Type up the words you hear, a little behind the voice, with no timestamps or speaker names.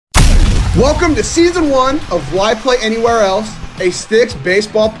Welcome to Season 1 of Why Play Anywhere Else, a Sticks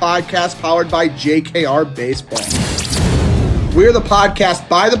baseball podcast powered by JKR Baseball. We're the podcast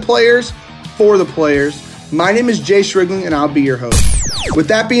by the players, for the players. My name is Jay Shrigling, and I'll be your host. With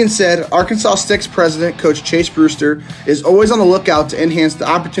that being said, Arkansas Sticks president, Coach Chase Brewster, is always on the lookout to enhance the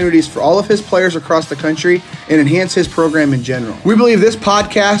opportunities for all of his players across the country and enhance his program in general. We believe this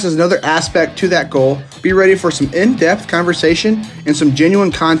podcast is another aspect to that goal. Be ready for some in-depth conversation and some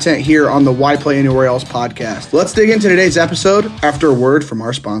genuine content here on the Why Play Anywhere Else podcast. Let's dig into today's episode after a word from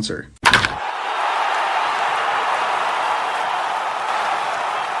our sponsor.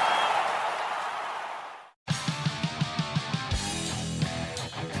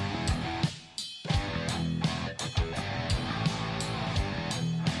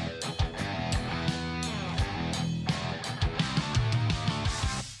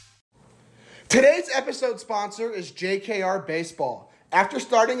 Today's episode sponsor is JKR Baseball. After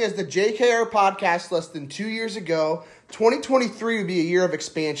starting as the JKR podcast less than 2 years ago, 2023 will be a year of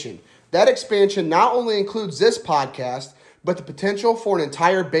expansion. That expansion not only includes this podcast, but the potential for an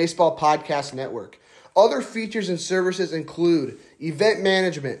entire baseball podcast network. Other features and services include event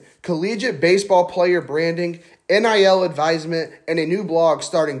management, collegiate baseball player branding, NIL advisement, and a new blog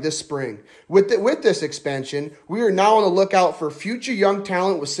starting this spring. With this expansion, we are now on the lookout for future young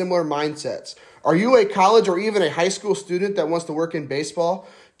talent with similar mindsets. Are you a college or even a high school student that wants to work in baseball?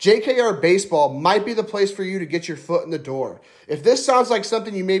 JKR Baseball might be the place for you to get your foot in the door. If this sounds like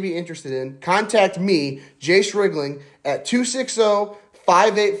something you may be interested in, contact me, Jay Shrigling, at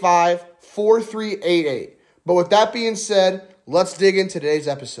 260-585-4388. But with that being said, let's dig into today's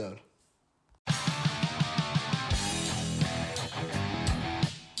episode.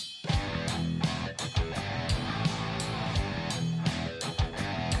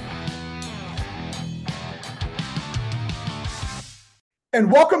 And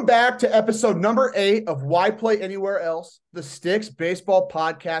welcome back to episode number 8 of Why Play Anywhere Else, the Sticks baseball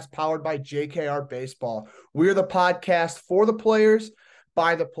podcast powered by JKR Baseball. We're the podcast for the players,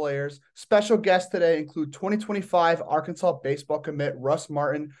 by the players. Special guests today include 2025 Arkansas baseball commit Russ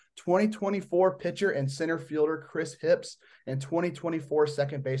Martin, 2024 pitcher and center fielder Chris Hips, and 2024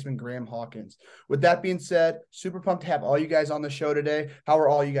 second baseman Graham Hawkins. With that being said, super pumped to have all you guys on the show today. How are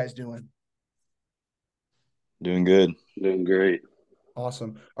all you guys doing? Doing good. Doing great.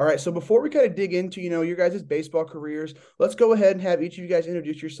 Awesome. All right. So before we kind of dig into, your guys' baseball careers, let's go ahead and have each of you guys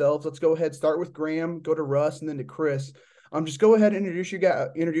introduce yourselves. Let's go ahead, start with Graham, go to Russ, and then to Chris. Just go ahead and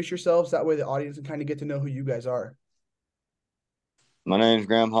introduce yourselves. That way the audience can kind of get to know who you guys are. My name is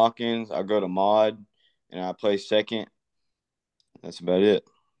Graham Hawkins. I go to Mod, and I play second. That's about it.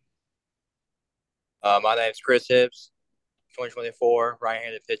 My name's Chris Hibbs, 2024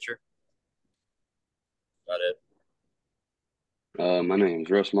 right-handed pitcher. About it. My name's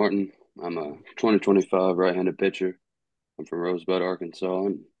Russ Martin. I'm a 2025 right-handed pitcher. I'm from Rosebud,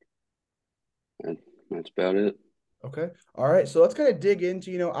 Arkansas, and that's about it. Okay. All right. So let's kind of dig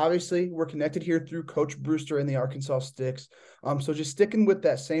into, obviously we're connected here through Coach Brewster and the Arkansas Sticks. So just sticking with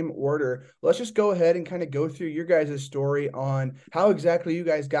that same order, let's just go ahead and kind of go through your guys' story on how exactly you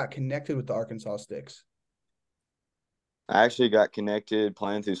guys got connected with the Arkansas Sticks. I actually got connected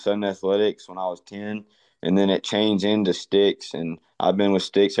playing through Southern Athletics when I was 10, and then it changed into Sticks, and I've been with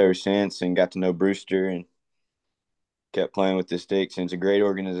Sticks ever since and got to know Brewster and kept playing with the Sticks, and it's a great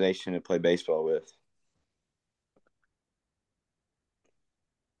organization to play baseball with.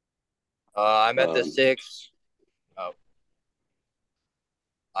 I met the Sticks.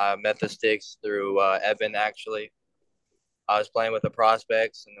 I met the Sticks through Evan, actually. I was playing with the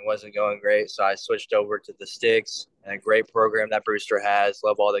Prospects, and it wasn't going great, so I switched over to the Sticks, and a great program that Brewster has.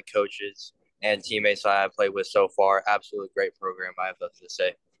 Love all the coaches and teammates I've played with so far. Absolutely great program. I have nothing to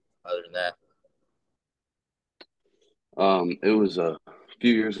say other than that. It was a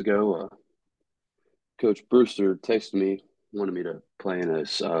few years ago. Coach Brewster texted me, wanted me to play in a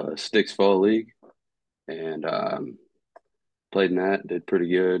Sticks Fall League, and played in that, did pretty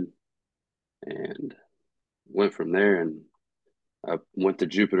good, and went from there. And I went to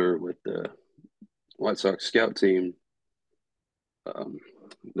Jupiter with the White Sox scout team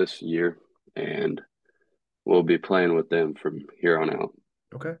this year, and we'll be playing with them from here on out.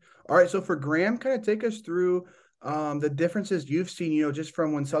 Okay. All right. So for Graham, kind of take us through the differences you've seen, just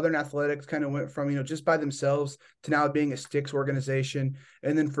from when Southern Athletics kind of went from, just by themselves to now being a Sticks organization.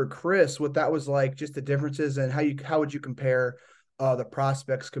 And then for Chris, what that was like, just the differences and how would you compare the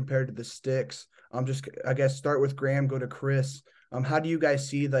Prospects compared to the Sticks? Just, I guess, start with Graham, go to Chris. How do you guys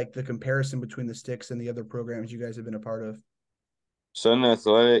see like the comparison between the Sticks and the other programs you guys have been a part of? Southern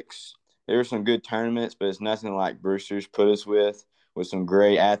Athletics, there were some good tournaments, but it's nothing like Brewster's put us with. with some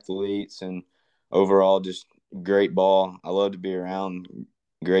great athletes and overall just great ball. I love to be around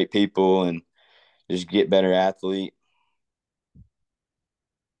great people and just get better athlete.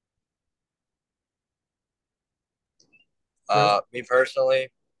 Chris? Me personally,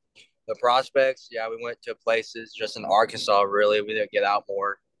 the prospects, yeah, we went to places just in Arkansas. Really, we didn't get out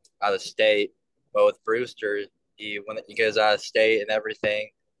more out of state. But with Brewster, he goes out of state and everything,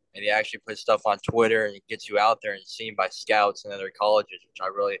 and he actually puts stuff on Twitter and it gets you out there and seen by scouts and other colleges, which I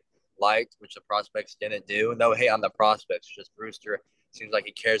really liked, which the prospects didn't do. No hate on the prospects, just Brewster seems like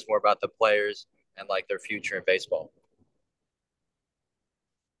he cares more about the players and like their future in baseball.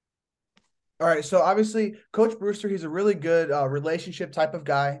 All right, so obviously, Coach Brewster, he's a really good relationship type of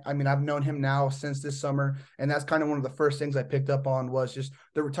guy. I mean, I've known him now since this summer, and that's kind of one of the first things I picked up on was just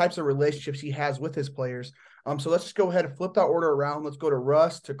the types of relationships he has with his players. So let's just go ahead and flip that order around. Let's go to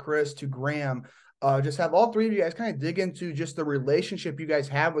Russ, to Chris, to Graham. Just have all three of you guys kind of dig into just the relationship you guys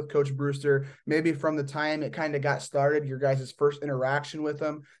have with Coach Brewster, maybe from the time it kind of got started, your guys' first interaction with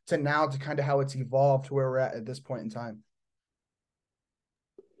him, to now to kind of how it's evolved to where we're at this point in time.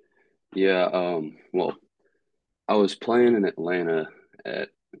 Yeah, well, I was playing in Atlanta at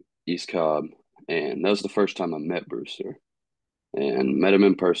East Cobb, and that was the first time I met Brewster and met him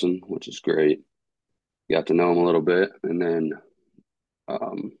in person, which is great. Got to know him a little bit, and then,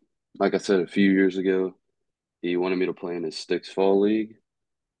 um, like I said, a few years ago, he wanted me to play in his Sticks Fall League,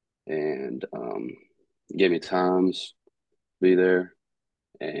 and gave me times to be there,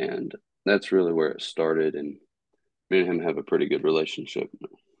 and that's really where it started. And me and him have a pretty good relationship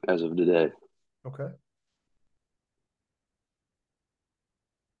as of today. Okay.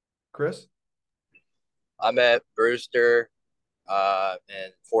 Chris? I met Brewster in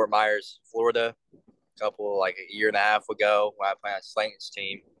Fort Myers, Florida, like a year and a half ago when I played on Slayton's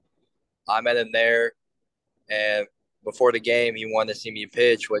team. I met him there, and before the game, he wanted to see me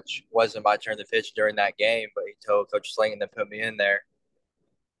pitch, which wasn't my turn to pitch during that game, but he told Coach Slayton to put me in there.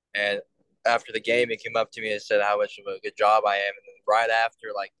 And after the game, he came up to me and said how much of a good job I am. And then right after,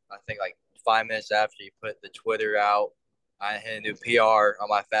 like I think like 5 minutes after he put the Twitter out, I hit a new PR on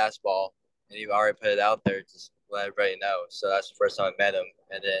my fastball, and he already put it out there to let everybody know. So that's the first time I met him.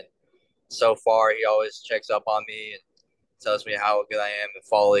 And then so far, he always checks up on me and tells me how good I am in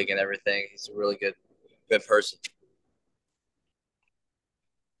fall league and everything. He's a really good person.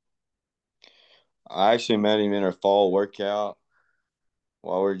 I actually met him in our fall workout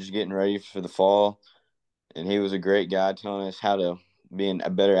while we are just getting ready for the fall, and he was a great guy telling us how to be a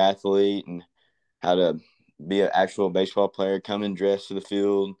better athlete and how to be an actual baseball player, coming dressed to the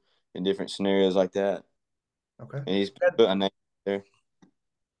field in different scenarios like that. Okay. And he's put a name there.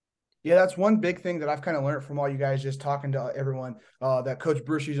 Yeah, that's one big thing that I've kind of learned from all you guys just talking to everyone, that Coach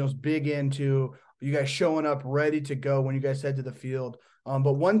Brewster was big into you guys showing up ready to go when you guys head to the field.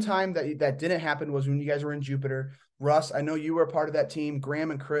 But one time that didn't happen was when you guys were in Jupiter. Russ, I know you were a part of that team.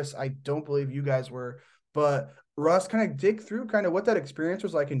 Graham and Chris, I don't believe you guys were. But Russ, kind of dig through kind of what that experience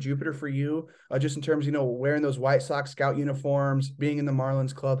was like in Jupiter for you, just in terms, wearing those White Sox scout uniforms, being in the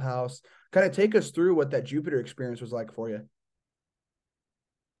Marlins clubhouse. Kind of take us through what that Jupiter experience was like for you.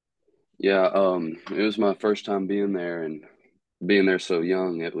 Yeah, it was my first time being there, and being there so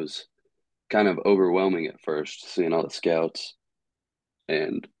young, it was kind of overwhelming at first, seeing all the scouts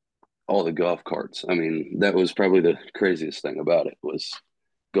and all the golf carts. I mean, that was probably the craziest thing about it was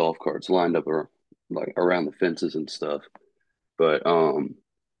golf carts lined up like around the fences and stuff. But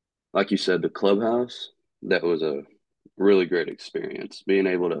like you said, the clubhouse, that was a really great experience. Being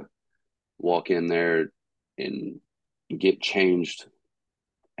able to walk in there and get changed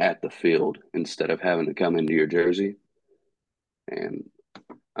at the field instead of having to come into your jersey. And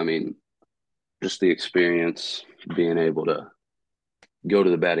I mean, just the experience, being able to go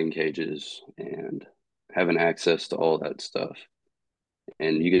to the batting cages and having access to all that stuff.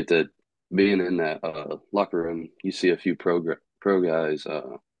 And you get to being in that locker room, you see a few pro guys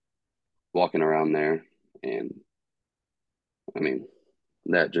walking around there, and I mean,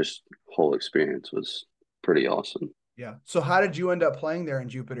 that just whole experience was pretty awesome. Yeah. So how did you end up playing there in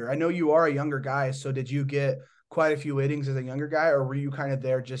Jupiter? I know you are a younger guy, so did you get quite a few innings as a younger guy, or were you kind of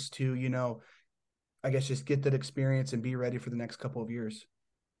there just to, I guess just get that experience and be ready for the next couple of years?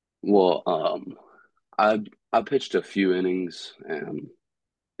 Well, I I pitched a few innings, and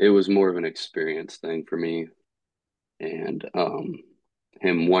it was more of an experience thing for me, and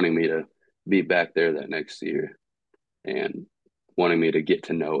him wanting me to be back there that next year and wanting me to get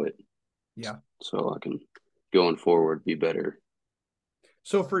to know it Yeah. so I can going forward be better.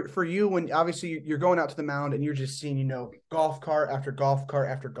 So for you, when obviously you're going out to the mound and you're just seeing, golf cart after golf cart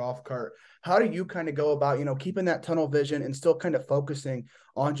after golf cart, how do you kind of go about, keeping that tunnel vision and still kind of focusing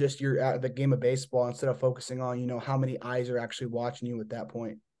on just the game of baseball instead of focusing on, how many eyes are actually watching you at that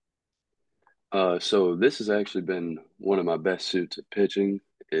point? So this has actually been one of my best suits at pitching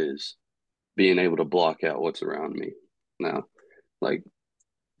is being able to block out what's around me. Now, like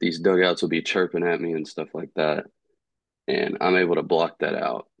these dugouts will be chirping at me and stuff like that, and I'm able to block that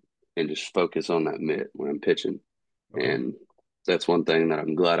out and just focus on that mitt when I'm pitching. Okay. And that's one thing that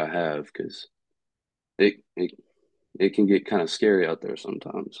I'm glad I have because it it can get kind of scary out there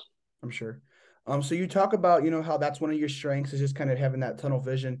sometimes. I'm sure. So you talk about, how that's one of your strengths is just kind of having that tunnel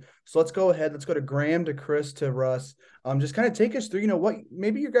vision. So let's go ahead. Let's go to Graham, to Chris, to Russ. Just kind of take us through, what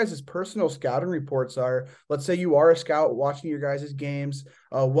maybe your guys' personal scouting reports are. Let's say you are a scout watching your guys' games.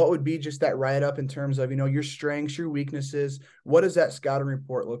 What would be just that write up in terms of, your strengths, your weaknesses? What does that scouting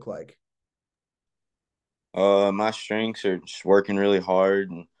report look like? My strengths are just working really hard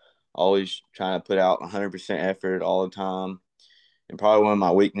and always trying to put out 100% effort all the time. And probably one of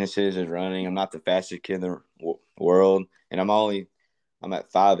my weaknesses is running. I'm not the fastest kid in the world, and I'm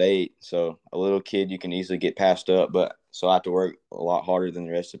at 5'8", so a little kid you can easily get passed up. But so I have to work a lot harder than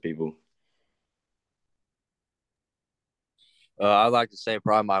the rest of people. I'd like to say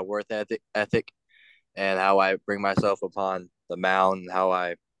probably my ethic and how I bring myself upon the mound and how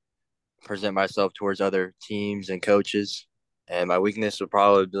I present myself towards other teams and coaches. And my weakness would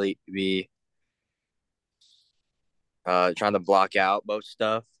probably be trying to block out most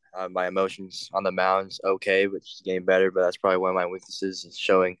stuff. My emotions on the mound's okay, but just getting better. But that's probably one of my weaknesses is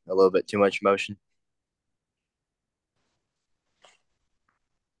showing a little bit too much emotion.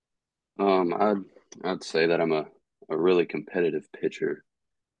 I'd say that I'm a really competitive pitcher,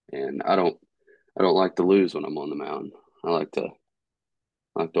 and I don't like to lose when I'm on the mound. I like to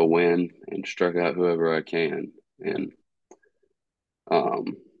I like to win and strike out whoever I can. And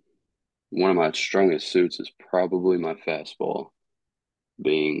um, one of my strongest suits is probably my fastball,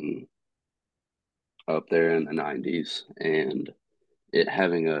 being up there in the 90s and it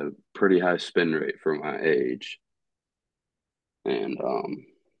having a pretty high spin rate for my age. And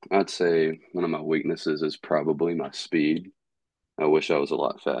I'd say one of my weaknesses is probably my speed. I wish I was a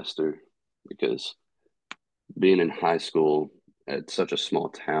lot faster because being in high school at such a small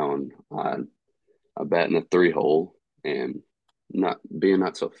town, I bat in the three hole and not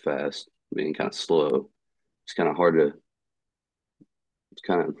so fast, being kind of slow. It's kind of hard to, it's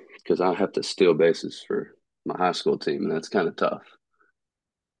kind of because I have to steal bases for my high school team, and that's kind of tough.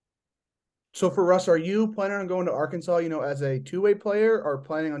 So for Russ, are you planning on going to Arkansas, as a two-way player or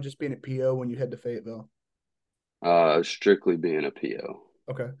planning on just being a PO when you head to Fayetteville? Strictly being a PO.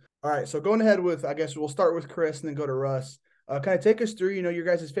 Okay. All right. So going ahead with, I guess we'll start with Chris and then go to Russ. Kind of take us through, your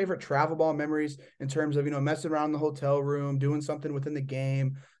guys' favorite travel ball memories in terms of, messing around in the hotel room, doing something within the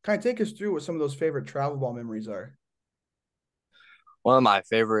game. Kind of take us through what some of those favorite travel ball memories are. One of my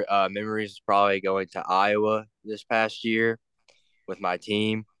favorite memories is probably going to Iowa this past year with my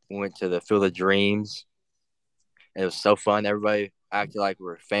team. We went to the Field of Dreams. It was so fun. Everybody acted like we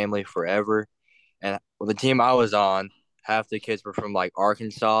were family forever. And the team I was on, half the kids were from like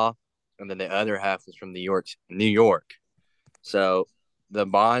Arkansas, and then the other half was from New York. So the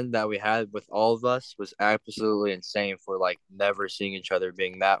bond that we had with all of us was absolutely insane for like never seeing each other,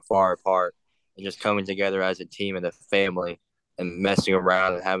 being that far apart, and just coming together as a team and a family and messing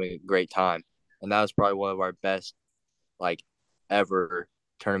around and having a great time. And that was probably one of our best like ever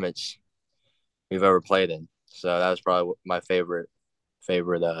tournaments we've ever played in. So that was probably my favorite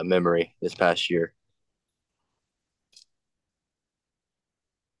memory this past year.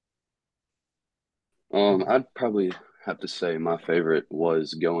 I'd probably have to say my favorite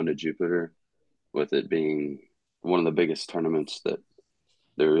was going to Jupiter, with it being one of the biggest tournaments that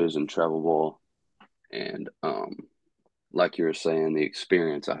there is in travel ball. And like you were saying, the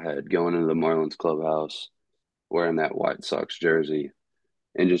experience I had going into the Marlins clubhouse, wearing that White Sox jersey,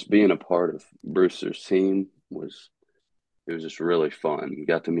 and just being a part of Brewster's team was it was just really fun. You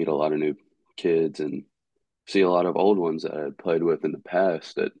got to meet a lot of new kids and see a lot of old ones that I had played with in the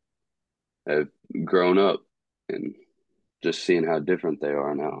past that have grown up and just seeing how different they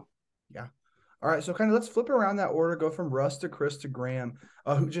are now. Yeah. All right. So kind of let's flip around that order, go from Russ to Chris to Graham.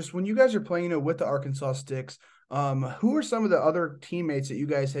 Who just when you guys are playing, with the Arkansas Sticks, who are some of the other teammates that you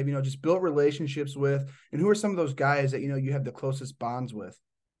guys have, just built relationships with, and who are some of those guys that, you have the closest bonds with?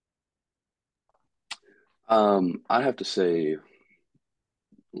 I'd have to say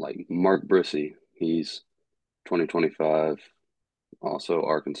like Mark Brissy. He's 2025, also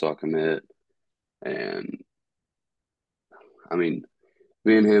Arkansas commit. And I mean,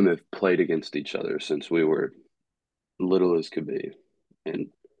 Me and him have played against each other since we were little as could be. And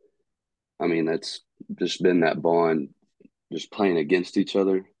I mean, that's just been that bond, just playing against each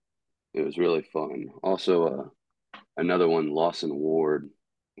other. It was really fun. Also, another one, Lawson Ward.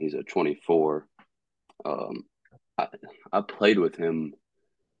 He's a 24. Um, I, I played with him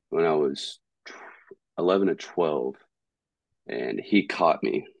when I was 11 to 12, and he caught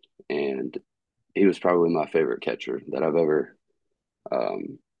me. And he was probably my favorite catcher that I've ever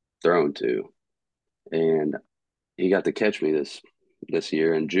um, thrown to. And he got to catch me this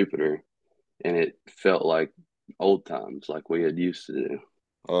year in Jupiter, and it felt like old times, like we had used to do.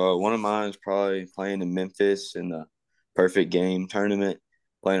 One of mine is probably playing in Memphis in the Perfect Game tournament,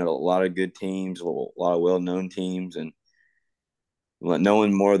 playing a lot of good teams, a lot of well-known teams, and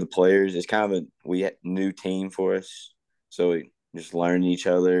knowing more of the players. It's kind of a new team for us, so we just learning each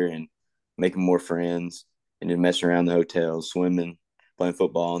other and making more friends, and just messing around the hotel, swimming, playing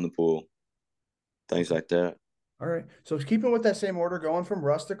football in the pool, things like that. All right. So keeping with that same order, going from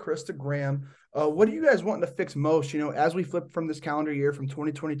Russ to Chris to Graham, what do you guys want to fix most? As we flip from this calendar year from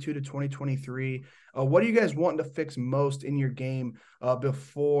 2022 to 2023, what do you guys want to fix most in your game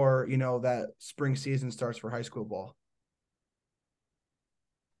before, that spring season starts for high school ball?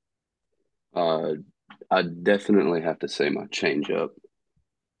 Uh, I definitely have to say my changeup,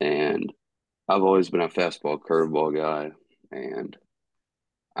 and I've always been a fastball curveball guy, and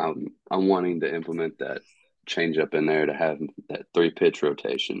I'm wanting to implement that changeup in there to have that three pitch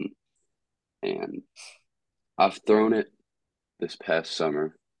rotation. And I've thrown it this past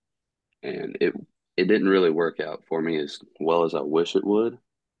summer, and it didn't really work out for me as well as I wish it would.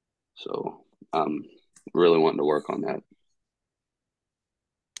 So I'm really wanting to work on that.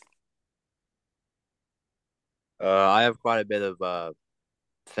 I have quite a bit of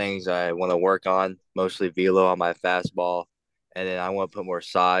things I want to work on, mostly velo on my fastball, and then I want to put more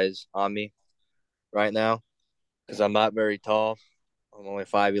size on me right now because I'm not very tall. I'm only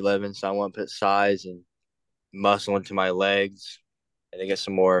 5'11", so I want to put size and muscle into my legs and to get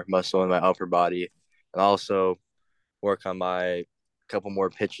some more muscle in my upper body, and also work on my couple more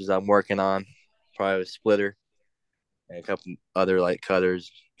pitches I'm working on, probably a splitter and a couple other like cutters,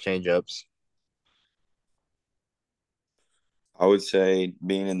 change ups. I would say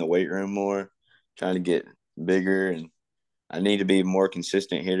being in the weight room more, trying to get bigger, and I need to be a more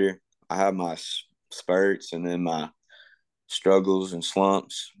consistent hitter. I have my spurts and then my struggles and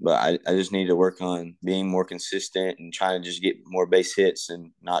slumps, but I just need to work on being more consistent and trying to just get more base hits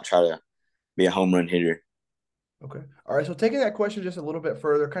and not try to be a home run hitter. Okay. All right. So taking that question just a little bit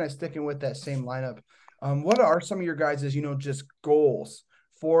further, kind of sticking with that same lineup, what are some of your guys' just goals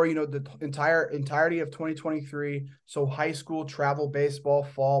for, the entirety of 2023? So high school, travel baseball,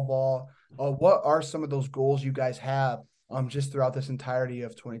 fall ball. What are some of those goals you guys have just throughout this entirety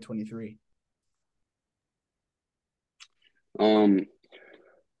of 2023? Um,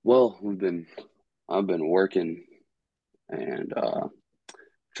 well, I've been working and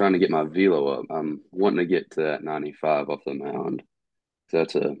trying to get my velo up. I'm wanting to get to that 95 off the mound. So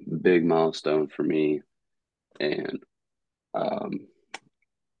that's a big milestone for me. And um,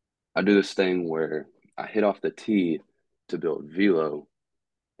 I do this thing where I hit off the tee to build velo,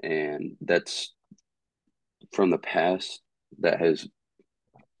 and that's from the past. That has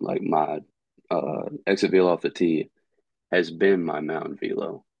like my exit velo off the tee has been my mountain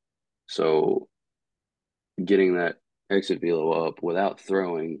velo. So getting that exit velo up without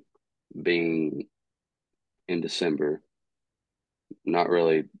throwing, being in December, not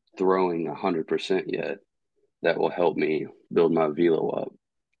really throwing 100% yet, that will help me build my velo up.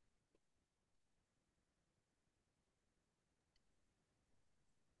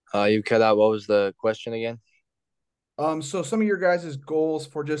 You cut out. What was the question again? So some of your guys' goals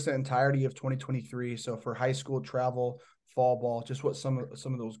for just the entirety of 2023. So for high school, travel, fall ball, just what some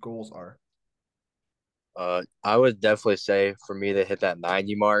of those goals are. I would definitely say for me to hit that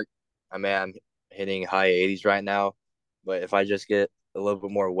 90 mark. I mean, I'm hitting high 80s right now, but if I just get a little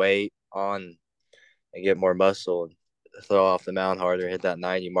bit more weight on and get more muscle and throw off the mound harder, hit that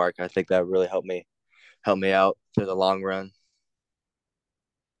 90 mark, I think that really help me out through the long run.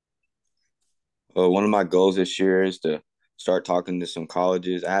 Well, one of my goals this year is to start talking to some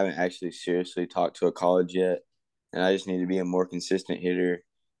colleges. I haven't actually seriously talked to a college yet, and I just need to be a more consistent hitter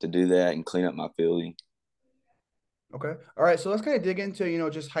to do that and clean up my fielding. Okay. All right. So let's kind of dig into,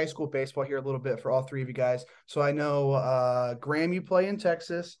 just high school baseball here a little bit for all three of you guys. So I know Graham, you play in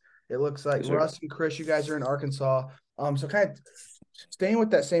Texas. It looks like Yes, sir. Russ and Chris, you guys are in Arkansas. So kind of staying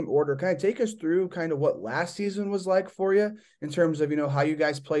with that same order, kind of take us through kind of what last season was like for you in terms of, how you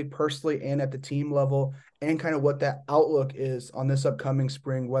guys played personally and at the team level, and kind of what that outlook is on this upcoming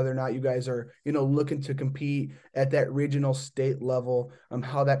spring, whether or not you guys are, looking to compete at that regional state level,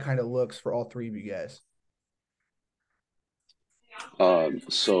 how that kind of looks for all three of you guys.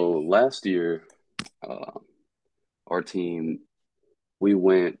 So last year, uh, our team, we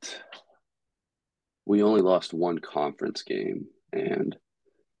went, we only lost one conference game, and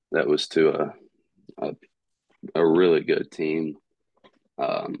that was to a, a really good team.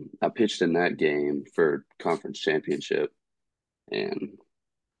 I pitched in that game for conference championship, and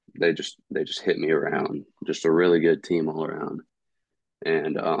they just hit me around. Just a really good team all around,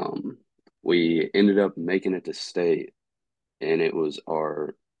 and we ended up making it to state, and it was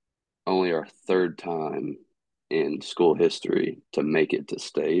our third time in school history to make it to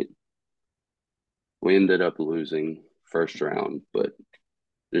state. We ended up losing first round, but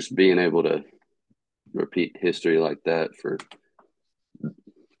just being able to repeat history like that for a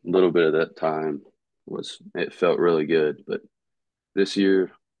little bit of that time it felt really good. But this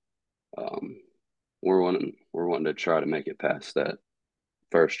year, um, we're wanting to try to make it past that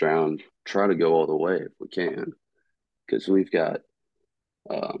first round, try to go all the way if we can, because we've got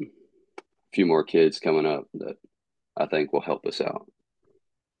a few more kids coming up that I think will help us out.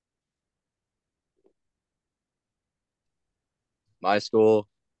 My school,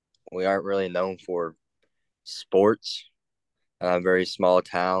 we aren't really known for sports. A very small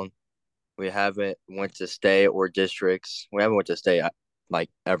town. We haven't went to state or districts. We haven't went to state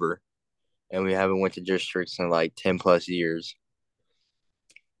like ever, and we haven't went to districts in like 10 plus years.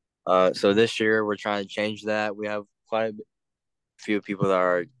 So this year we're trying to change that. We have quite a few people that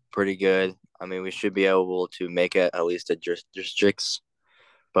are pretty good. I mean, we should be able to make it at least at districts.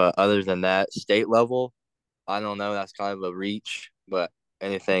 But other than that, state level, I don't know. That's kind of a reach, but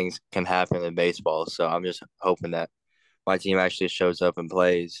anything can happen in baseball. So I'm just hoping that my team actually shows up and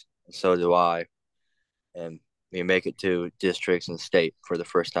plays. So do I, and we make it to districts and state for the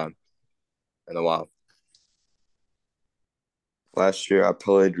first time in a while. Last year, I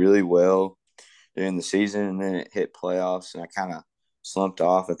played really well during the season, and then it hit playoffs, and I kind of slumped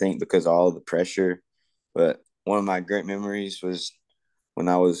off, I think, because of all the pressure. But one of my great memories was when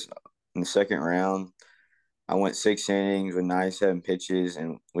I was in the second round. I went 6 innings with 97 pitches,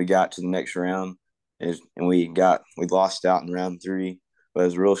 and we got to the next round, and we lost out in round three. But it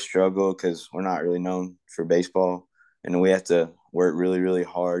was a real struggle because we're not really known for baseball, and we have to work really, really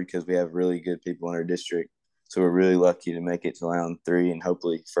hard because we have really good people in our district. So we're really lucky to make it to round three and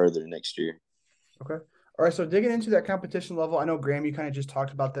hopefully further next year. Okay. All right. So digging into that competition level, I know Graham, you kind of just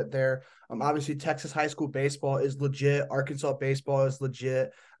talked about that there. Obviously Texas high school baseball is legit. Arkansas baseball is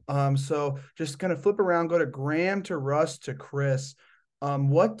legit. So just kind of flip around, go to Graham, to Russ, to Chris.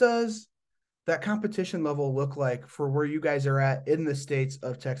 What does that competition level look like for where you guys are at in the states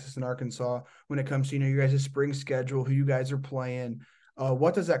of Texas and Arkansas when it comes to, you guys' spring schedule, who you guys are playing?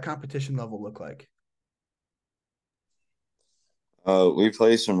 What does that competition level look like? We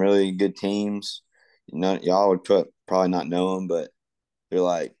play some really good teams. Y'all would probably not know them, but they're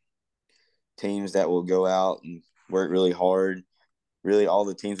like teams that will go out and work really hard. Really, all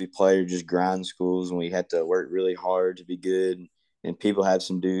the teams we play are just grind schools, and we have to work really hard to be good. And people have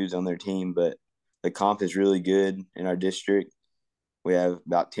some dudes on their team, but the comp is really good in our district. We have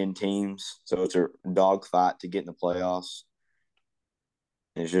about 10 teams, so it's a dog fight to get in the playoffs.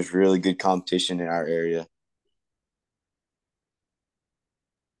 And it's just really good competition in our area.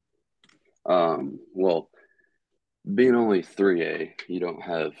 Well, being only 3A, you don't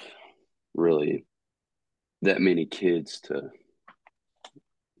have really that many kids to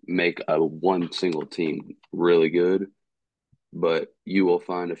make a one single team really good, but you will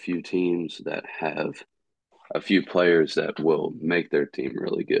find a few teams that have a few players that will make their team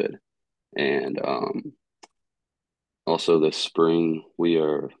really good. And also this spring we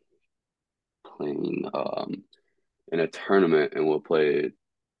are playing in a tournament, and we'll play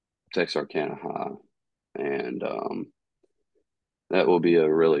Texarkana High, and that will be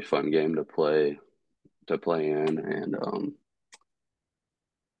a really fun game to play in. And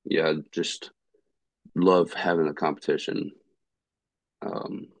yeah, just love having a competition,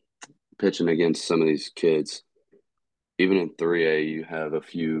 um, pitching against some of these kids. Even in 3A, you have a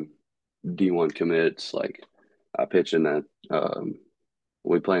few D1 commits. Like I pitch in that,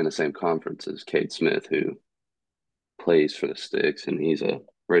 we play in the same conference as Cade Smith, who plays for the Sticks, and he's a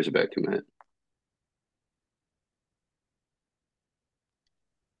Razorback commit.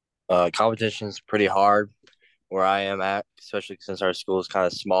 Competition is pretty hard where I am at, especially since our school is kind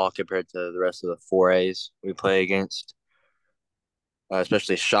of small compared to the rest of the 4As we play against.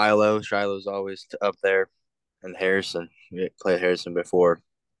 especially Shiloh. Shiloh's always up there, and Harrison. We played Harrison before,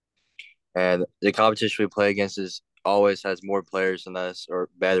 and the competition we play against is always has more players than us or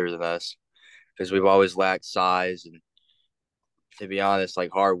better than us because we've always lacked size and, to be honest,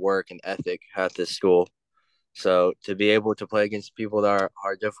 like hard work and ethic at this school. So to be able to play against people that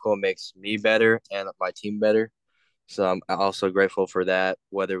are difficult makes me better and my team better. So I'm also grateful for that,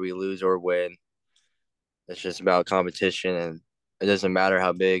 whether we lose or win. It's just about competition, and it doesn't matter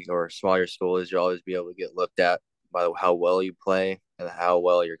how big or small your school is. You'll always be able to get looked at by how well you play and how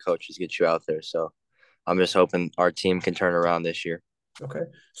well your coaches get you out there. So I'm just hoping our team can turn around this year. Okay.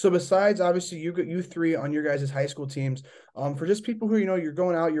 So besides obviously you three on your guys' high school teams, for just people who you're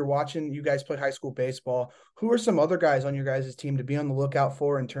going out, you're watching you guys play high school baseball. Who are some other guys on your guys' team to be on the lookout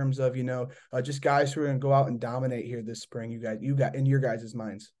for in terms of just guys who are going to go out and dominate here this spring? You got in your guys'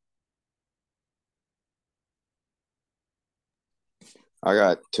 minds. I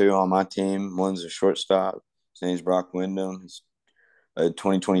got two on my team. One's a shortstop. His name's Brock Wyndham. He's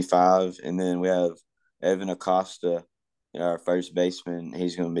 2025. And then we have Evan Acosta, our first baseman.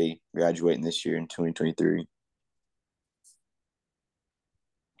 He's going to be graduating this year in 2023.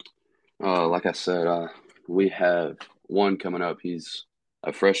 Like I said, we have one coming up. He's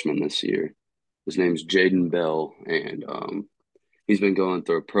a freshman this year. His name's Jaden Bell, and he's been going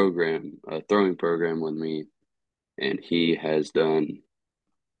through a throwing program with me, and he has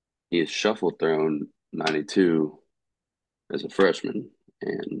shuffle thrown 92 as a freshman,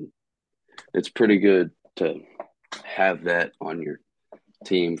 and it's pretty good to have that on your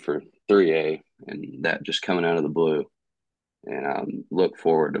team for 3A, and that just coming out of the blue. And I look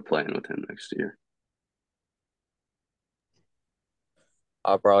forward to playing with him next year.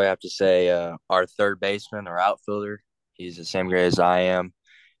 I'll probably have to say our third baseman or outfielder. He's the same grade as I am.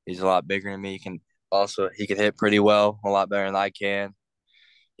 He's a lot bigger than me. He can hit pretty well, a lot better than I can.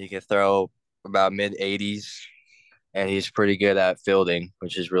 He can throw about mid 80s, and he's pretty good at fielding,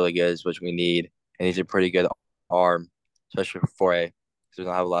 which is really good, is what we need. And he's a pretty good arm, especially for 4A, because we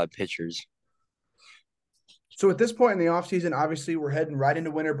don't have a lot of pitchers. So at this point in the offseason, obviously we're heading right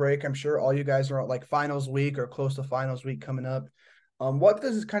into winter break. I'm sure all you guys are at like finals week or close to finals week coming up. What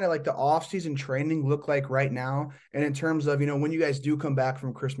does kind of like the off-season training look like right now? And in terms of, when you guys do come back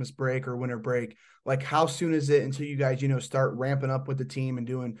from Christmas break or winter break, like how soon is it until you guys, start ramping up with the team and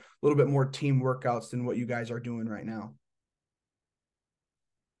doing a little bit more team workouts than what you guys are doing right now?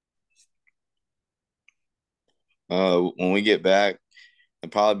 When we get back,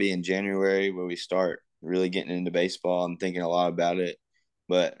 it'll probably be in January where we start really getting into baseball and thinking a lot about it.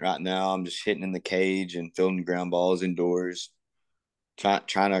 But right now, I'm just hitting in the cage and fielding ground balls indoors,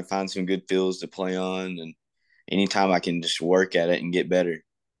 trying to find some good fields to play on. And anytime I can just work at it and get better,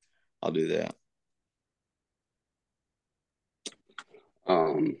 I'll do that.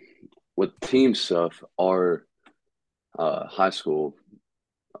 With team stuff, our high school,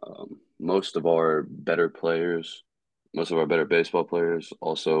 most of our better baseball players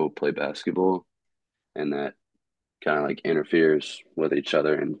also play basketball, and that kind of like interferes with each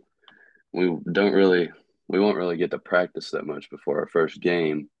other, and we won't really get to practice that much before our first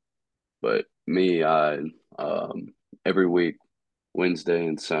game. But I every week, Wednesday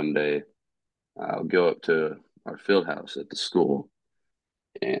and Sunday, I'll go up to our field house at the school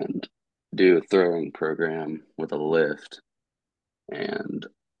and do a throwing program with a lift and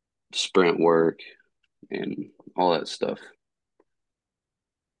sprint work and all that stuff.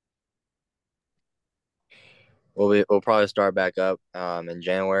 We'll probably start back up in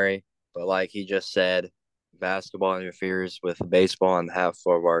January, but like he just said, basketball interferes with baseball, and half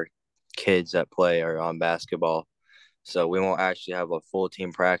of our kids that play are on basketball. So we won't actually have a full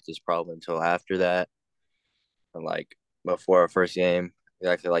team practice probably until after that, and like before our first game,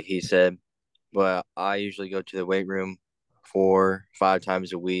 exactly like he said. But I usually go to the weight room 4, 5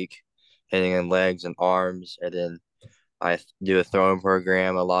 times a week, hitting in legs and arms, and then I do a throwing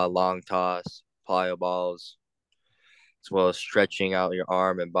program, a lot of long toss, plyo balls, as well as stretching out your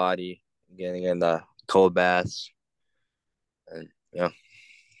arm and body, getting in the cold baths. And,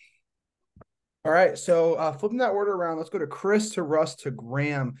 All right, so flipping that order around, let's go to Chris to Russ to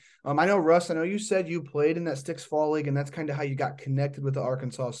Graham. I know, Russ, I know you said you played in that Sticks Fall League, and that's kind of how you got connected with the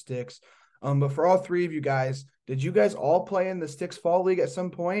Arkansas Sticks. But for all three of you guys, did you guys all play in the Sticks Fall League at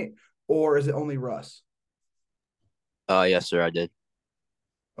some point, or is it only Russ? Yes, sir, I did.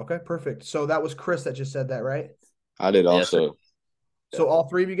 Okay, perfect. So that was Chris that just said that, right? I did also. Yes, so all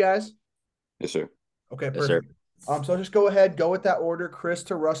three of you guys? Yes, sir. Okay, Yes, perfect. sir. So just go ahead, go with that order, Chris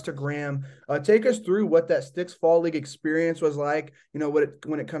to Russ to Graham. Take us through what that Sticks Fall League experience was like.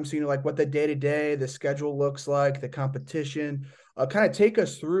 When it comes to like what the day-to-day, the schedule looks like, the competition. kind of take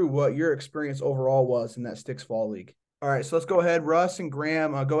us through what your experience overall was in that Sticks Fall League. All right, so let's go ahead. Russ and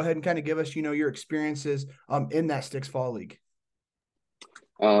Graham, go ahead and kind of give us, your experiences in that Sticks Fall League.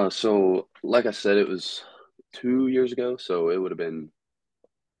 So like I said, it was 2 years ago, so it would have been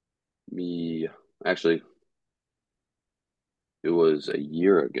me. Actually, it was a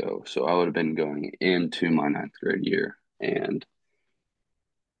year ago, so I would have been going into my ninth grade year, and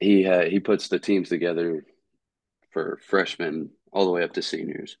he puts the teams together for freshmen all the way up to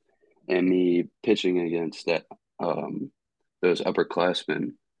seniors, and me pitching against those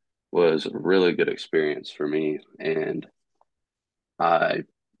upperclassmen was a really good experience for me, and I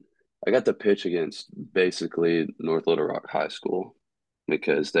I got to pitch against basically North Little Rock High School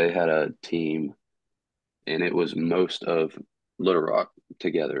because they had a team and it was most of Little Rock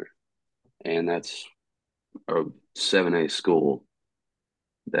together. And that's a 7A school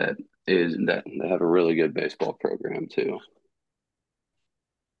that they have a really good baseball program too.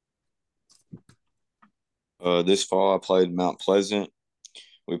 This fall I played Mount Pleasant.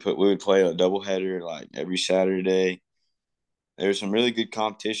 We would play a doubleheader like every Saturday. There was some really good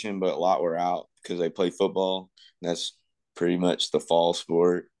competition, but a lot were out because they play football. That's pretty much the fall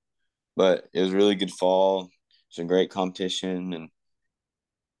sport. But it was a really good fall. Some great competition, and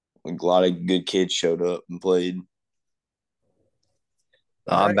a lot of good kids showed up and played.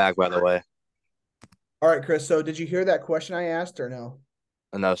 All I'm right. back, by the way. All right, Chris. So did you hear that question I asked or no?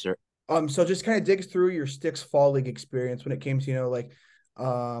 No, sir. So just kind of dig through your Sticks Fall League experience when it came to,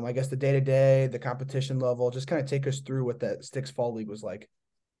 I guess the day-to-day, the competition level. Just kind of take us through what that Sticks Fall League was like.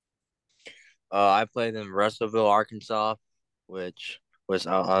 I played in Russellville, Arkansas, which was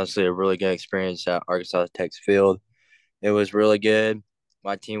honestly a really good experience at Arkansas Tech's field. It was really good.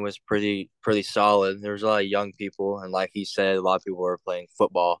 My team was pretty solid. There was a lot of young people, and like he said, a lot of people were playing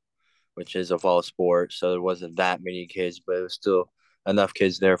football, which is a fall sport. So there wasn't that many kids, but it was still enough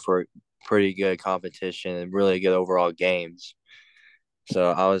kids there for pretty good competition and really good overall games.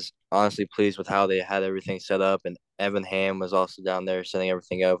 So I was honestly pleased with how they had everything set up. And Evan Ham was also down there setting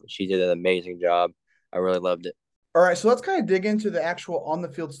everything up. She did an amazing job. I really loved it. All right, so let's kind of dig into the actual on the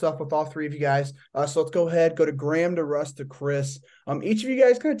field stuff with all three of you guys. So let's go ahead, go to Graham, to Russ, to Chris. Each of you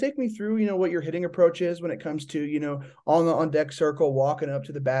guys kind of take me through, what your hitting approach is when it comes to, on the on deck circle, walking up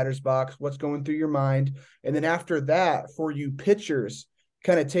to the batter's box, what's going through your mind, and then after that, for you pitchers,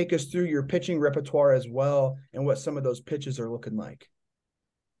 kind of take us through your pitching repertoire as well, and what some of those pitches are looking like.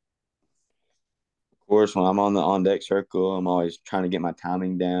 Of course, when I'm on the on deck circle, I'm always trying to get my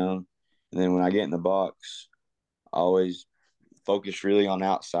timing down. And then when I get in the box, I always focus really on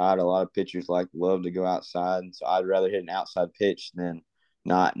outside. A lot of pitchers love to go outside, and so I'd rather hit an outside pitch than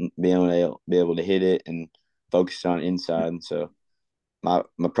not be able to hit it and focus on inside. And so my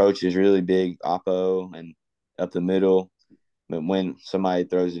approach is really big oppo and up the middle. But when somebody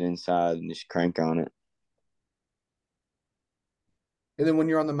throws it inside, and just crank on it. And then when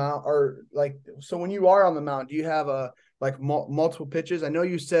you're on the mound, so when you are on the mound, do you have multiple pitches? I know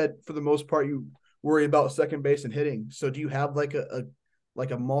you said for the most part you worry about second base and hitting. So do you have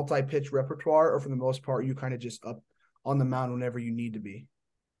a multi-pitch repertoire, or for the most part you kind of just up on the mound whenever you need to be?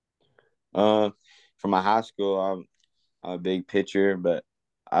 For my high school, I'm a big pitcher, but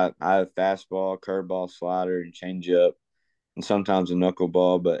I have fastball, curveball, slider, and changeup, and sometimes a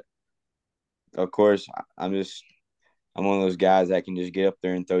knuckleball. But of course, I'm one of those guys that can just get up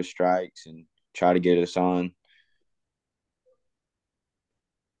there and throw strikes and try to get us on.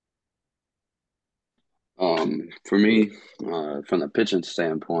 For me, from the pitching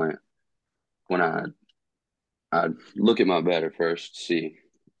standpoint, when I look at my batter first, see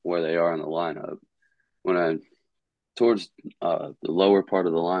where they are in the lineup. When I towards the lower part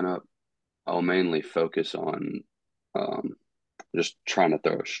of the lineup, I'll mainly focus on um, just trying to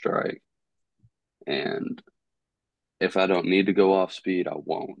throw a strike. And if I don't need to go off speed, I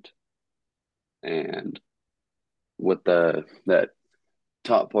won't. And with that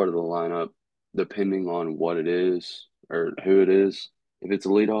top part of the lineup, depending on what it is or who it is, if it's a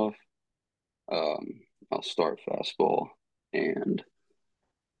leadoff, I'll start fastball and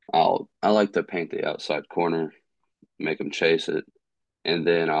I like to paint the outside corner, make them chase it, and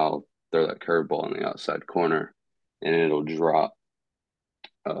then I'll throw that curveball in the outside corner, and it'll drop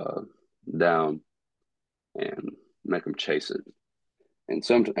uh, down and make them chase it. And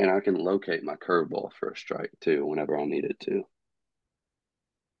I can locate my curveball for a strike too whenever I need it to.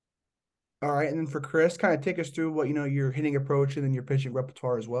 All right, and then for Chris, kind of take us through what your hitting approach and then your pitching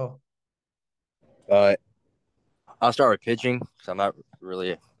repertoire as well. Uh, I'll start with pitching because I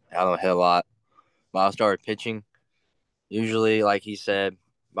don't hit a lot, but I'll start with pitching. Usually, like he said,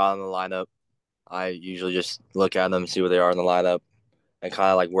 bottom of the lineup, I usually just look at them, see where they are in the lineup, and kind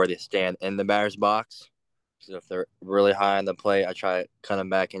of like where they stand in the batter's box. So if they're really high on the plate, I try to cut them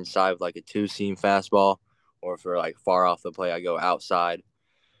back inside with like a two-seam fastball, or if they're like far off the plate, I go outside,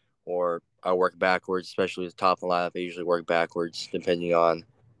 or I work backwards. Especially with the top of the lineup, I usually work backwards depending on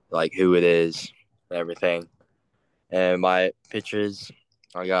like who it is and everything. And my pitches,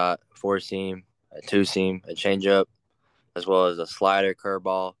 I got four-seam, a two-seam, a changeup, as well as a slider,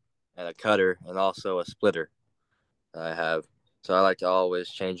 curveball, and a cutter, and also a splitter that I have. So I like to always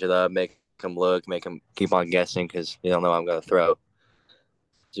change it up, make them look, make them keep on guessing because you don't know what I'm going to throw.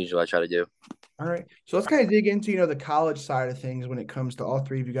 That's usually what I try to do. All right. So let's kind of dig into, the college side of things when it comes to all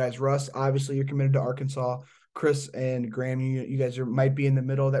three of you guys. Russ, obviously you're committed to Arkansas. Chris and Graham, you guys might be in the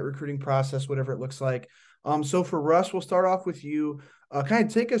middle of that recruiting process, whatever it looks like. So for Russ, we'll start off with you. Kind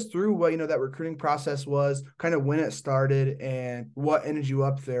of take us through what, that recruiting process was, kind of when it started and what ended you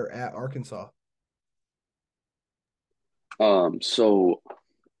up there at Arkansas. So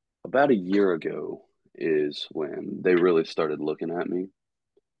about a year ago is when they really started looking at me,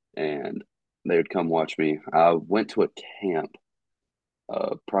 and they would come watch me. I went to a camp,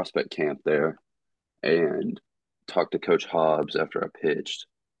 prospect camp there, and talked to Coach Hobbs after I pitched,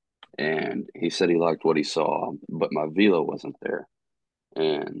 and he said he liked what he saw, but my velo wasn't there,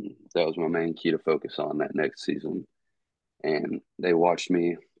 and that was my main key to focus on that next season. And they watched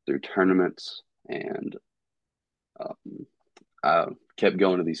me through tournaments, and um, I kept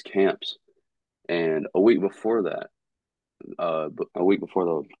going to these camps. And a week before the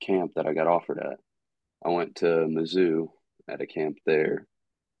camp that I got offered at, I went to Mizzou at a camp there,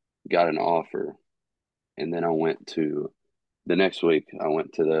 got an offer, and then the next week I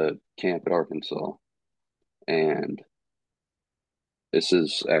went to the camp at Arkansas. And this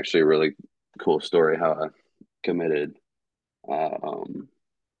is actually a really cool story how I committed. I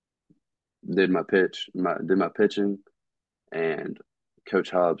did my pitching, and Coach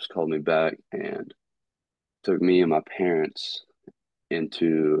Hobbs called me back and took me and my parents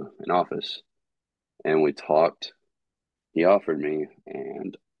into an office, and we talked. He offered me,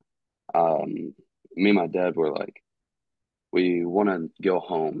 and me and my dad were like, we want to go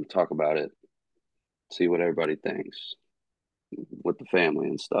home, talk about it, see what everybody thinks with the family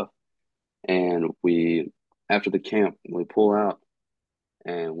and stuff. And after the camp, we pull out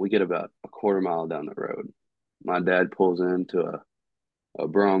and we get about a quarter mile down the road. My dad pulls into a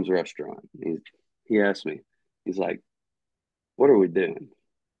Brahms restaurant. He asked me, he's like, "What are we doing?"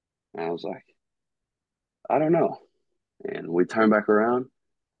 And I was like, "I don't know." And we turn back around.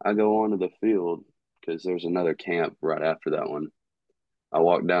 I go onto the field because there's another camp right after that one. I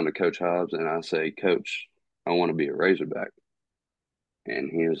walk down to Coach Hobbs and I say, "Coach, I want to be a Razorback."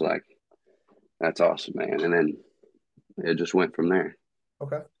 And he was like, "That's awesome, man." And then it just went from there.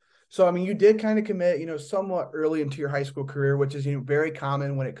 Okay. So, I mean, you did kind of commit, somewhat early into your high school career, which is, very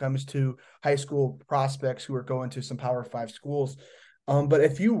common when it comes to high school prospects who are going to some Power 5 schools. But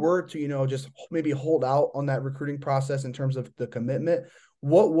if you were to, just maybe hold out on that recruiting process in terms of the commitment,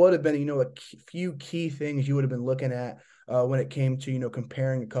 what would have been, a few key things you would have been looking at when it came to,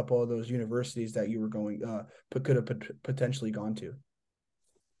 comparing a couple of those universities that you were could have potentially gone to?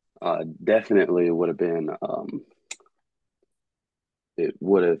 Definitely would have been it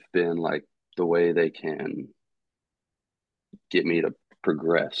would have been like the way they can get me to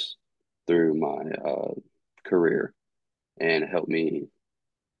progress through my career and help me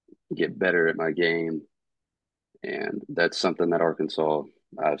get better at my game. And that's something that Arkansas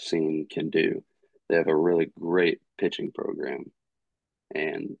I've seen can do. They have a really great pitching program,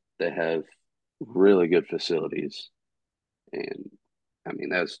 and they have really good facilities. And I mean,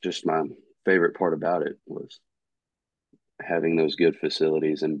 that's just my favorite part about it was having those good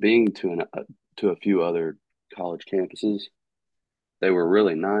facilities and being to a few other college campuses. They were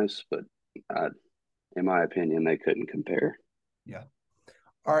really nice, but in my opinion, they couldn't compare. Yeah.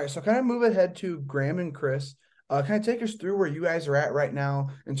 All right, so kind of move ahead to Graham and Chris. Kind of take us through where you guys are at right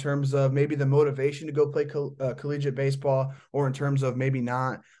now in terms of maybe the motivation to go play collegiate baseball, or in terms of maybe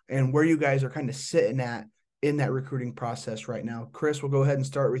not, and where you guys are kind of sitting at in that recruiting process right now. Chris, we'll go ahead and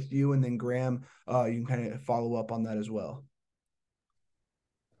start with you, and then Graham, you can kind of follow up on that as well.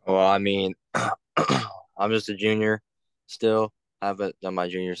 Well, I mean, I'm just a junior still. I haven't done my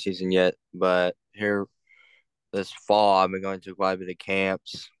junior season yet, but here this fall I've been going to quite a bit of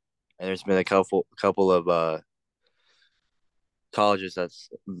camps, and there's been a couple of colleges that's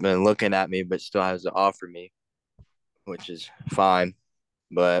been looking at me but still has to offer me, which is fine.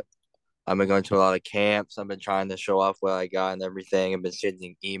 But I've been going to a lot of camps. I've been trying to show off what I got and everything. I've been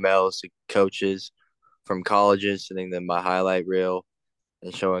sending emails to coaches from colleges, sending them my highlight reel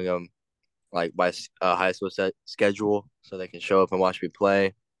and showing them like my high school schedule, so they can show up and watch me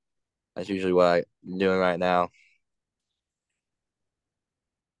play. That's usually what I'm doing right now.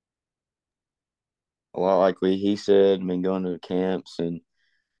 A lot like he said, I've been going to camps and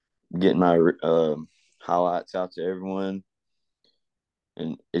getting my highlights out to everyone.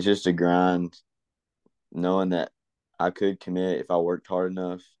 And it's just a grind knowing that I could commit if I worked hard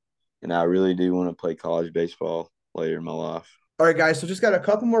enough. And I really do want to play college baseball later in my life. All right, guys. So just got a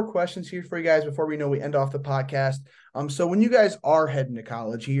couple more questions here for you guys before we end off the podcast. So when you guys are heading to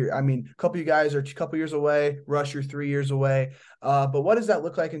college here, I mean, a couple of you guys are a couple years away. Russ, you're 3 years away. But what does that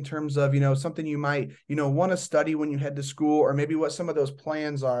look like in terms of, something you might, want to study when you head to school, or maybe what some of those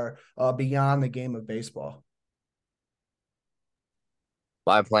plans are beyond the game of baseball?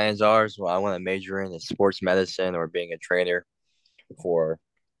 My plans are I want to major in sports medicine or being a trainer for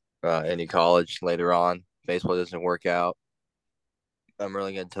any college later on. Baseball doesn't work out. I'm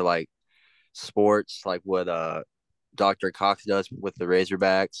really into like sports, like what Dr. Cox does with the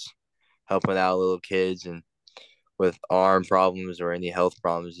Razorbacks, helping out little kids and with arm problems or any health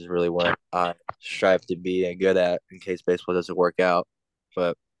problems is really what I strive to be and good at in case baseball doesn't work out.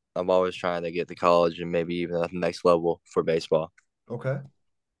 But I'm always trying to get to college and maybe even at the next level for baseball. Okay.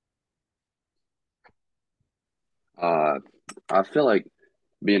 I feel like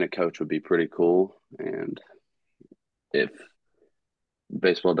being a coach would be pretty cool. And if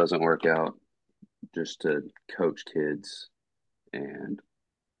baseball doesn't work out, just to coach kids and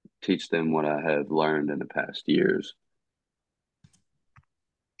teach them what I have learned in the past years.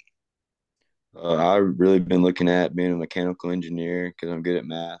 I've really been looking at being a mechanical engineer because I'm good at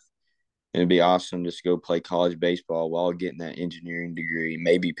math. And it'd be awesome just to go play college baseball while getting that engineering degree,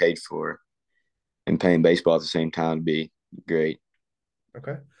 maybe paid for, and playing baseball at the same time would be great.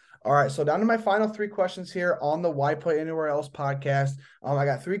 Okay. All right. So down to my final three questions here on the Why Play Anywhere Else podcast. I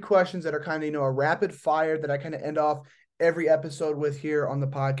got three questions that are kind of, a rapid fire that I kind of end off every episode with here on the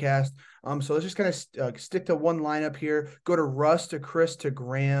podcast. So let's just kind of stick to one lineup here. Go to Russ, to Chris, to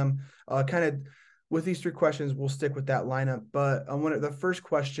Graham. Kind of with these three questions, we'll stick with that lineup. But the first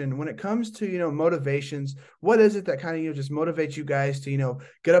question, when it comes to, motivations, what is it that kind of, just motivates you guys to,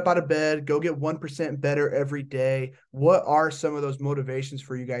 get up out of bed, go get 1% better every day? What are some of those motivations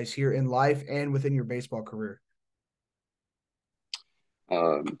for you guys here in life and within your baseball career?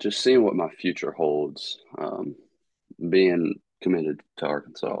 Just seeing what my future holds, being committed to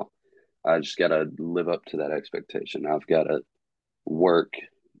Arkansas. I just got to live up to that expectation. I've got to work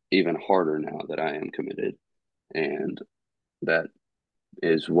even harder now that I am committed. And that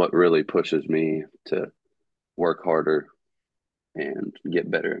is what really pushes me to work harder and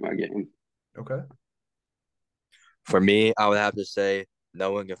get better at my game. Okay. For me, I would have to say,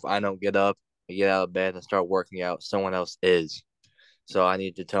 knowing if I don't get up and get out of bed and start working out, someone else is. So I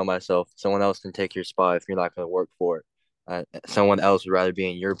need to tell myself someone else can take your spot if you're not going to work for it. Someone else would rather be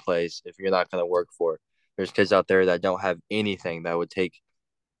in your place if you're not going to work for it. There's kids out there that don't have anything that would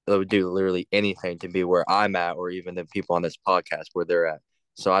do literally anything to be where I'm at, or even the people on this podcast where they're at.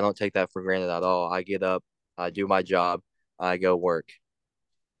 So I don't take that for granted at all. I get up, I do my job, I go work.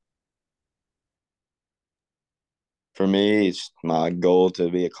 For me, it's my goal to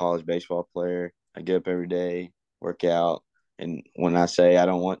be a college baseball player. I get up every day, work out, and when I say I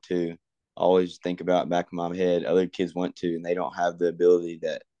don't want to, I always think about back in my head, other kids want to, and they don't have the ability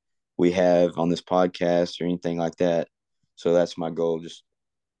that we have on this podcast or anything like that. So that's my goal, just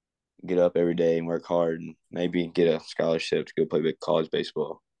get up every day and work hard and maybe get a scholarship to go play big college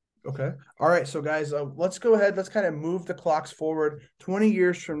baseball. Okay. All right. So, guys, let's go ahead. Let's kind of move the clocks forward 20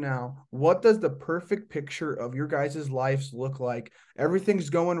 years from now. What does the perfect picture of your guys' lives look like?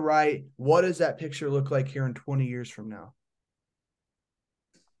 Everything's going right. What does that picture look like here in 20 years from now?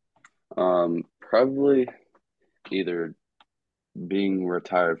 Probably either being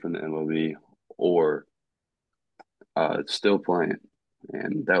retired from the MLB or still playing,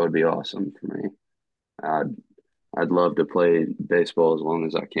 and that would be awesome for me. I'd I'd love to play baseball as long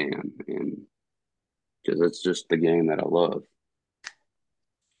as I can, and because it's just the game that I love.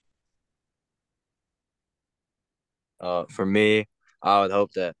 For me, I would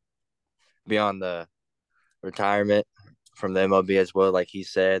hope that beyond the retirement from the MLB as well, like he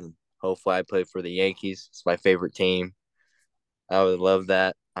said, and hopefully I play for the Yankees. It's my favorite team. I would love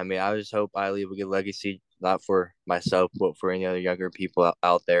that. I mean, I just hope I leave a good legacy, not for myself, but for any other younger people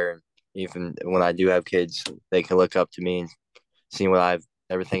out there. And even when I do have kids, they can look up to me and see what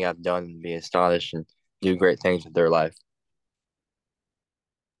everything I've done and be astonished and do great things with their life.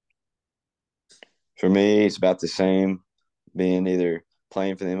 For me, it's about the same, being either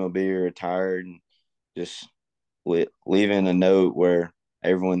playing for the MLB or retired, and just leaving a note where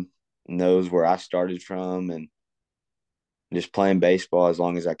everyone knows where I started from, and just playing baseball as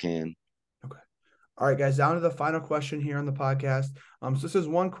long as I can. Okay. All right, guys, down to the final question here on the podcast. So this is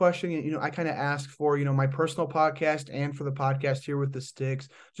one question, I kind of ask for, my personal podcast and for the podcast here with the Sticks,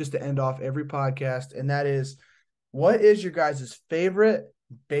 just to end off every podcast. And that is, what is your guys' favorite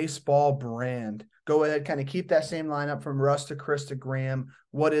baseball brand? Go ahead, kind of keep that same lineup from Russ to Chris to Graham.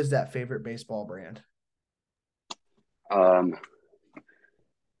 What is that favorite baseball brand?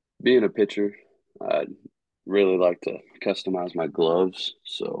 Being a pitcher, I'd really like to customize my gloves.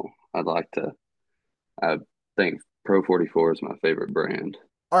 So I think Pro 44 is my favorite brand.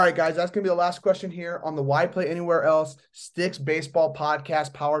 All right, guys, that's going to be the last question here on the Why Play Anywhere Else Sticks Baseball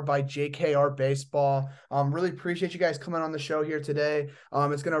Podcast powered by JKR Baseball. Really appreciate you guys coming on the show here today.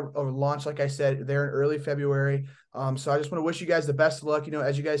 It's going to launch, like I said, there in early February. So I just want to wish you guys the best of luck,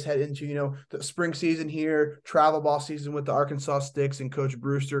 as you guys head into, the spring season here, travel ball season with the Arkansas Sticks and Coach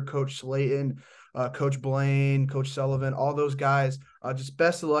Brewster, Coach Slayton, Coach Blaine, Coach Sullivan, all those guys. Just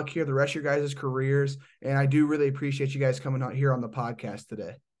best of luck here, the rest of your guys' careers. And I do really appreciate you guys coming out here on the podcast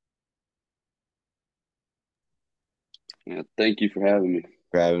today. Yeah, thank you for having me.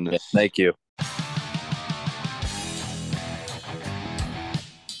 For having us. Thank you.